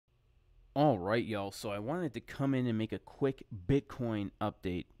All right, y'all. So I wanted to come in and make a quick Bitcoin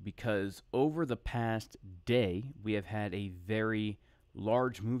update because over the past day, we have had a very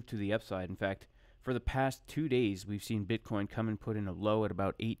large move to the upside. In fact, for the past 2 days, we've seen Bitcoin come and put in a low at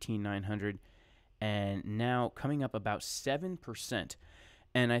about 18,900 and now coming up about 7%.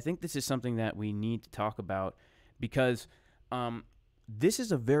 And I think this is something that we need to talk about because this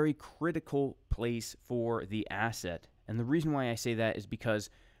is a very critical place for the asset. And the reason why I say that is because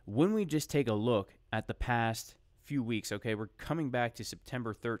when we just take a look at the past few weeks, okay, we're coming back to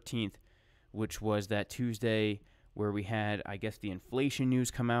September 13th, which was that Tuesday where we had, I guess, the inflation news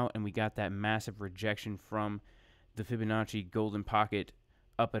come out and we got that massive rejection from the Fibonacci golden pocket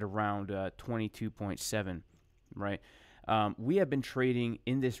up at around 22.7, right? We have been trading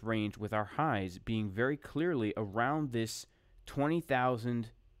in this range with our highs being very clearly around this 20,000.2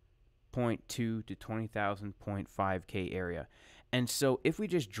 to 20,000.5K area. And so if we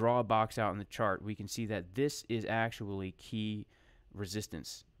just draw a box out in the chart, we can see that this is actually key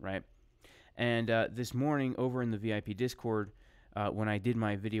resistance, right? And this morning over in the VIP Discord, when I did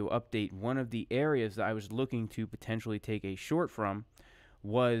my video update, one of the areas that I was looking to potentially take a short from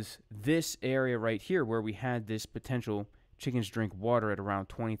was this area right here where we had this potential chickens drink water at around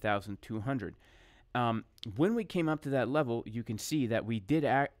 20,200. When we came up to that level, you can see that we did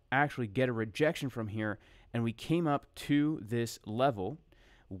actually get a rejection from here, and we came up to this level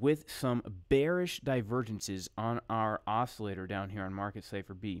with some bearish divergences on our oscillator down here on Market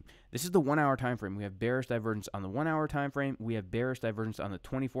Cipher B. This is the 1 hour time frame. We have bearish divergence on the 1 hour time frame. We have bearish divergence on the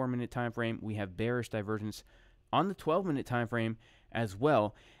 24-minute time frame. We have bearish divergence on the 12-minute time frame as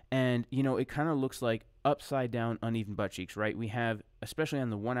well. And you know, it kind of looks like upside down uneven butt cheeks, right? We have, especially on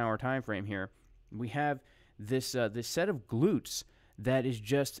the 1 hour time frame here, we have this this set of glutes that is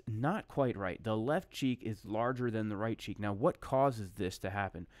just not quite right. The left cheek is larger than the right cheek. Now, what causes this to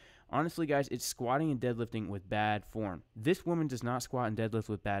happen? Honestly, guys, it's squatting and deadlifting with bad form. This woman does not squat and deadlift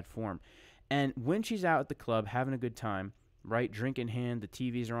with bad form. And when she's out at the club having a good time, right, drink in hand, the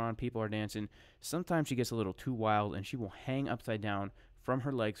TVs are on, people are dancing, sometimes she gets a little too wild and she will hang upside down from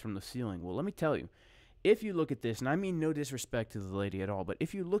her legs from the ceiling. Well, let me tell you, if you look at this, and I mean no disrespect to the lady at all, but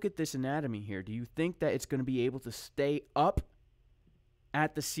if you look at this anatomy here, do you think that it's going to be able to stay up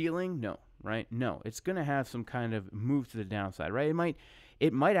at the ceiling? No, right? No, it's going to have some kind of move to the downside, right?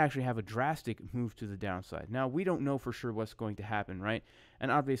 It might actually have a drastic move to the downside. Now, we don't know for sure what's going to happen, right? And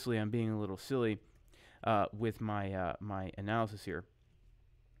obviously, I'm being a little silly with my my analysis here,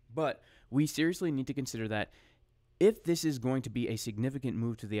 but we seriously need to consider that if this is going to be a significant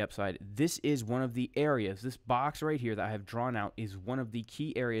move to the upside, this is one of the areas, this box right here that I have drawn out is one of the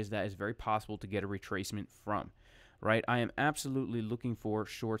key areas that is very possible to get a retracement from, right? I am absolutely looking for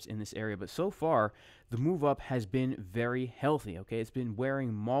shorts in this area, but so far, the move up has been very healthy, okay? It's been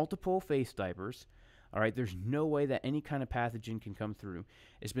wearing multiple face diapers, all right? There's no way that any kind of pathogen can come through.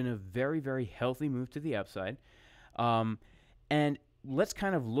 It's been a very, very healthy move to the upside. And let's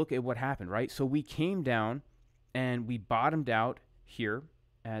kind of look at what happened, right? So we came down and we bottomed out here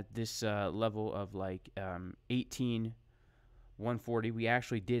at this level of like 18,140. We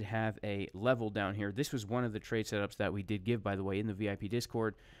actually did have a level down here. This was one of the trade setups that we did give, by the way, in the VIP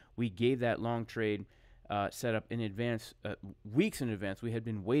Discord. We gave that long trade setup in advance, weeks in advance. We had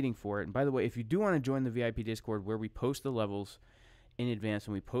been waiting for it. And by the way, if you do want to join the VIP Discord where we post the levels in advance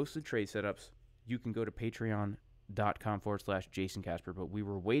and we post the trade setups, you can go to patreon.com/Jason Casper. But we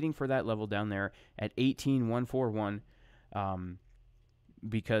were waiting for that level down there at 18,141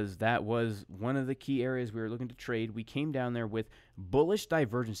 because that was one of the key areas we were looking to trade. We came down there with bullish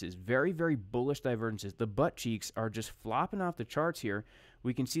divergences, very, very bullish divergences. The butt cheeks are just flopping off the charts here.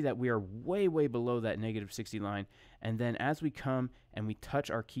 We can see that we are way, way below that negative 60 line. And then as we come and we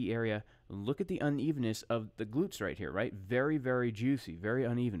touch our key area, look at the unevenness of the glutes right here, right? Very, very juicy, very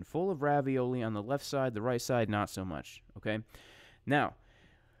uneven, full of ravioli on the left side, the right side, not so much, okay? Now,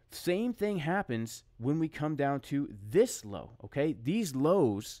 same thing happens when we come down to this low, okay? These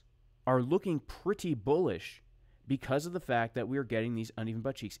lows are looking pretty bullish because of the fact that we are getting these uneven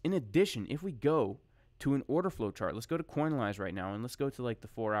butt cheeks. In addition, if we go to an order flow chart, let's go to Coinalyze right now, and let's go to like the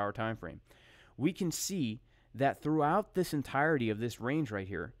 4 hour time frame. We can see that throughout this entirety of this range right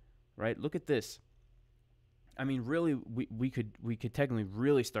here, right? Look at this. I mean, really, we could technically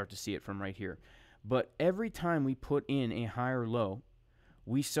really start to see it from right here. But every time we put in a higher low,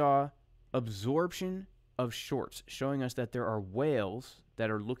 we saw absorption of shorts, showing us that there are whales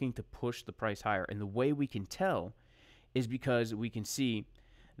that are looking to push the price higher. And the way we can tell is because we can see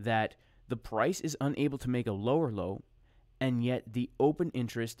that the price is unable to make a lower low, and yet the open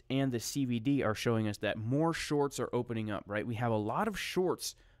interest and the CVD are showing us that more shorts are opening up, right? We have a lot of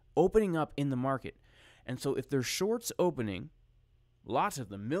shorts opening up in the market. And so if there's shorts opening, lots of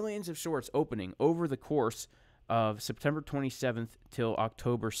them, millions of shorts opening over the course of September 27th till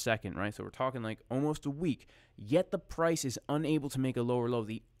October 2nd, right? So we're talking like almost a week, yet the price is unable to make a lower low.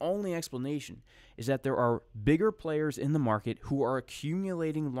 The only explanation is that there are bigger players in the market who are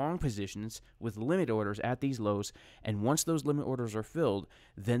accumulating long positions with limit orders at these lows, and once those limit orders are filled,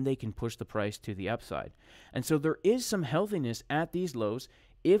 then they can push the price to the upside. And so there is some healthiness at these lows.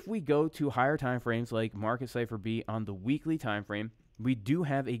 If we go to higher time frames like Market Cipher B on the weekly time frame, we do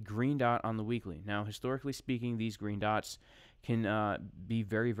have a green dot on the weekly. Now, historically speaking, these green dots can be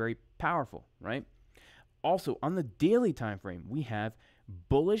very, very powerful, right? Also, on the daily time frame, we have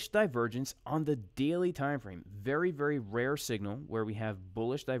bullish divergence on the daily time frame. Very, very rare signal where we have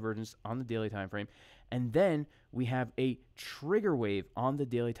bullish divergence on the daily time frame. And then we have a trigger wave on the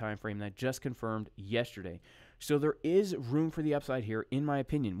daily time frame that just confirmed yesterday. So there is room for the upside here, in my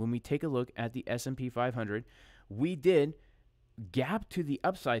opinion. When we take a look at the S&P 500, we did gap to the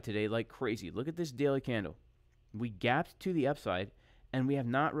upside today like crazy. Look at this daily candle. We gapped to the upside, and we have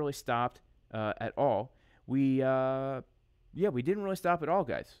not really stopped at all. We didn't really stop at all,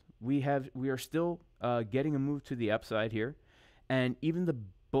 guys. We are still getting a move to the upside here, and even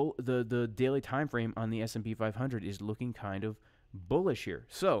the daily time frame on the S&P 500 is looking kind of bullish here.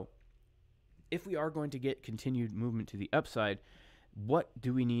 So, if we are going to get continued movement to the upside, what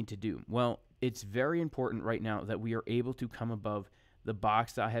do we need to do? Well, it's very important right now that we are able to come above the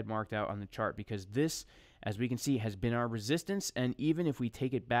box that I had marked out on the chart, because this, as we can see, has been our resistance. And even if we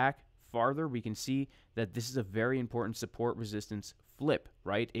take it back farther, we can see that this is a very important support resistance flip,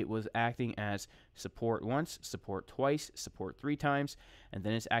 right? It was acting as support once, support twice, support 3 times, and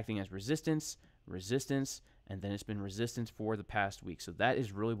then it's acting as resistance, resistance, and then it's been resistance for the past week. So that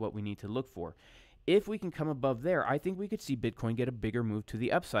is really what we need to look for. If we can come above there, I think we could see Bitcoin get a bigger move to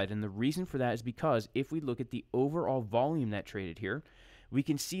the upside. And the reason for that is because if we look at the overall volume that traded here, we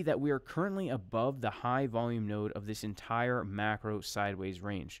can see that we are currently above the high volume node of this entire macro sideways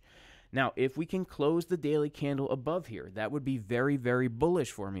range. Now, if we can close the daily candle above here, that would be very, very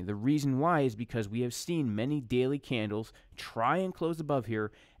bullish for me. The reason why is because we have seen many daily candles try and close above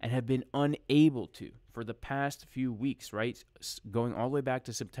here and have been unable to for the past few weeks, right? Going all the way back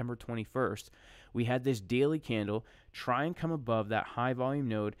to September 21st, we had this daily candle try and come above that high volume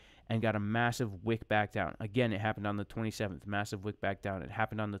node and got a massive wick back down. Again, it happened on the 27th, massive wick back down. It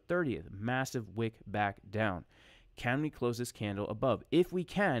happened on the 30th, massive wick back down. Can we close this candle above? If we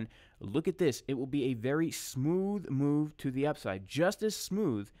can, look at this. It will be a very smooth move to the upside, just as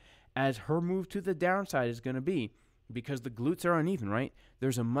smooth as her move to the downside is going to be, because the glutes are uneven, right?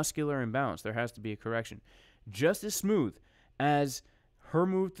 There's a muscular imbalance. There has to be a correction. Just as smooth as her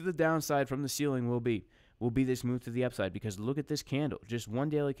move to the downside from the ceiling will be this move to the upside, because look at this candle, just one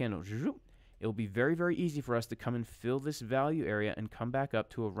daily candle. It will be very, very easy for us to come and fill this value area and come back up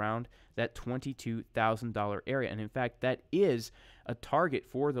to around that $22,000 area. And in fact, that is a target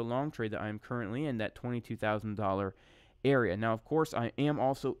for the long trade that I am currently in, that $22,000 area. Now, of course, I am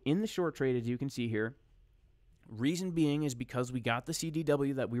also in the short trade, as you can see here. Reason being is because we got the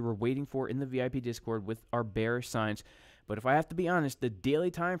CDW that we were waiting for in the VIP Discord with our bearish signs. But if I have to be honest, the daily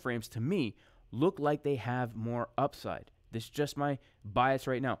time frames to me look like they have more upside. This is just my bias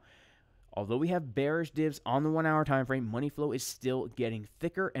right now. Although we have bearish divs on the 1 hour time frame, money flow is still getting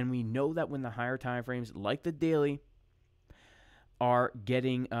thicker, and we know that when the higher time frames, like the daily, are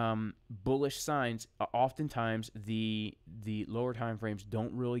getting bullish signs, oftentimes the lower time frames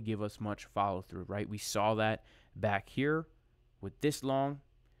don't really give us much follow through, right? We saw that back here with this long,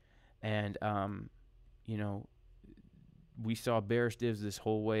 and we saw bearish divs this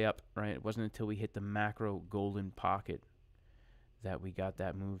whole way up, right? It wasn't until we hit the macro golden pocket that we got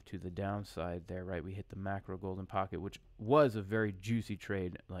that move to the downside there, right? We hit the macro golden pocket, which was a very juicy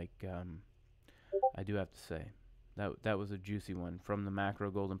trade, like I do have to say. That was a juicy one from the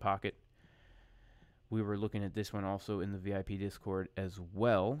macro golden pocket. We were looking at this one also in the VIP Discord as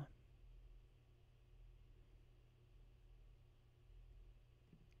well.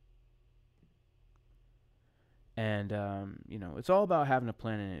 And, it's all about having a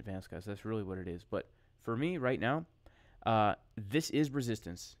plan in advance, guys. That's really what it is. But for me right now, this is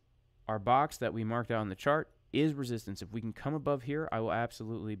resistance. Our box that we marked out on the chart is resistance. If we can come above here, I will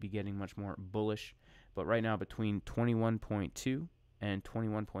absolutely be getting much more bullish. But right now, between 21.2 and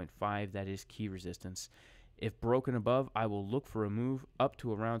 21.5, that is key resistance. If broken above, I will look for a move up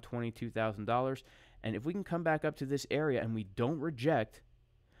to around $22,000. And if we can come back up to this area and we don't reject,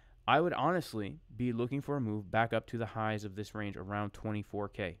 I would honestly be looking for a move back up to the highs of this range around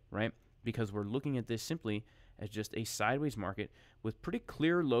 24K, right? Because we're looking at this simply as just a sideways market with pretty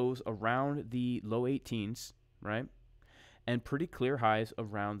clear lows around the low 18s, right? And pretty clear highs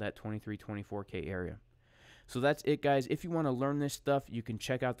around that 23, 24K area. So that's it, guys. If you want to learn this stuff, you can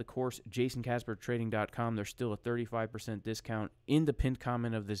check out the course, jasoncaspertrading.com. There's still a 35% discount in the pinned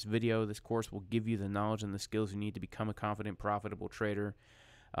comment of this video. This course will give you the knowledge and the skills you need to become a confident, profitable trader.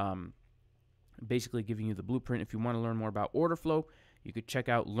 Basically giving you the blueprint. If you want to learn more about Orderflow, you could check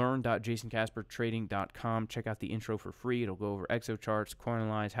out learn.jasoncaspertrading.com. Check out the intro for free. It'll go over Exocharts, coin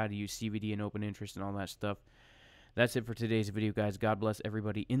analyze, how to use CVD and open interest and all that stuff. That's it for today's video, guys. God bless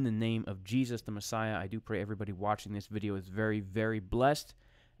everybody in the name of Jesus the Messiah. I do pray everybody watching this video is very, very blessed,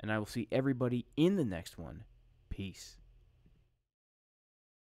 and I will see everybody in the next one. Peace.